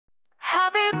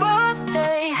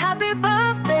happy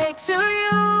birthday to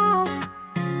you.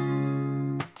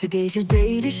 Today's your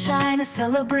day to shine, a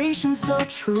celebration so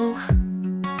true.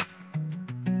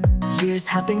 Years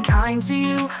have been kind to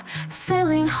you,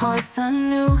 filling hearts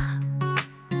anew.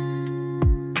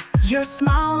 Your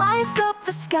smile lights up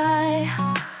the sky,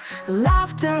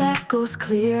 laughter echoes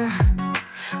clear,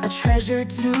 a treasure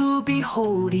to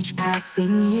behold each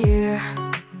passing year.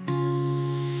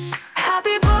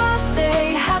 Happy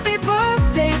birthday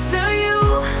to you.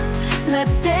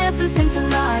 Let's dance and sing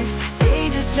tonight.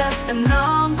 Age is just a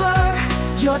number,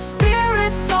 your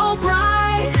spirit's so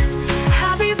bright.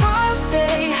 Happy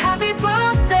birthday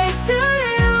to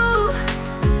you.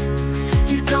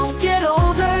 You don't get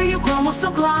older, you grow more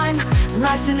sublime.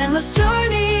 Life's an endless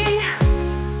journey,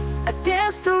 a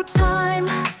dance through time.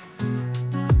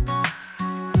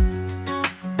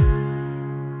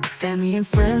 Family and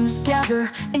friends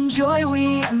gather, in joy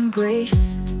we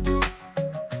embrace.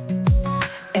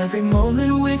 Every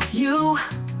moment with you,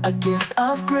 a gift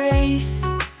of grace.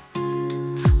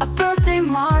 A birthday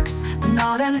marks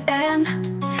not an end,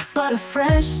 but a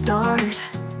fresh start,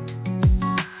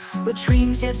 with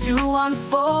dreams yet to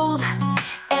unfold,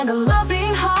 and a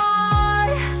loving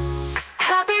heart.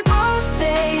 Happy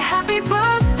birthday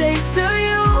to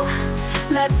you.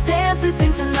 Let's dance and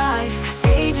sing tonight.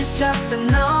 Age is just a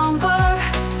number,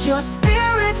 your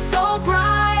spirit's so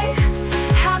bright.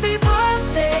 Happy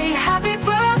birthday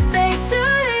to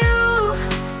you.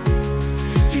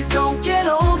 You don't get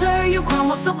older, you grow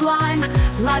more sublime.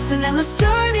 Life's an endless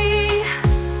journey,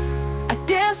 a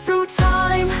dance through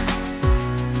time.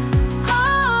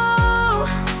 Oh,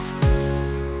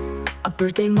 a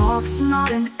birthday marks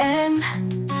not an end,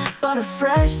 but a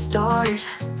fresh start,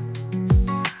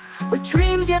 with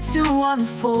dreams yet to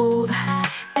unfold,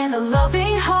 and a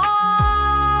loving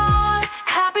heart.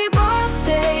 Happy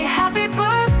birthday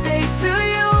to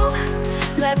you.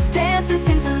 Let's dance and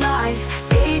sing tonight.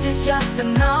 Age is just a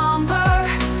number,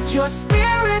 your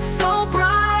spirit's so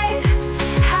bright.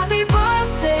 Happy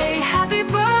birthday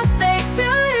to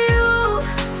you.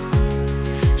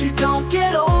 You don't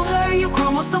get older, you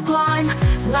grow more sublime.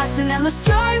 Life's an endless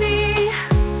journey,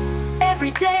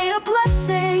 every day a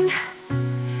blessing,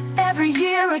 every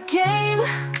year a game.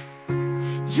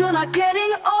 You're not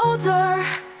getting older,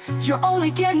 you're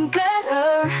only getting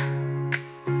better.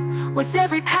 With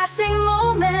every passing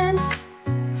moment,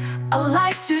 a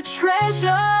life to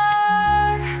treasure.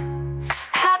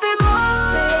 Happy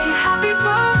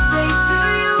birthday to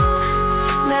you.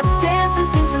 Let's dance and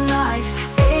sing tonight.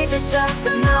 Age is just a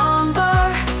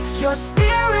number, your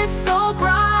spirit's so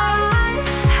bright.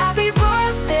 Happy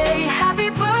birthday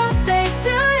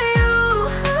to you.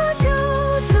 You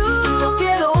don't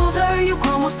get older, you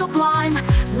grow more sublime.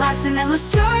 Life's an endless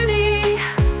journey,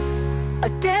 a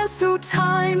dance through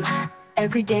time.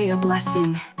 Every day a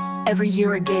blessing, every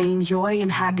year a gain, joy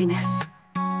and happiness.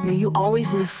 May you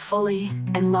always live fully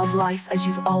and love life as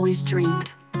you've always dreamed.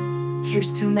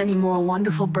 Here's to many more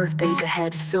wonderful birthdays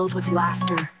ahead, filled with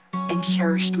laughter and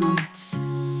cherished moments.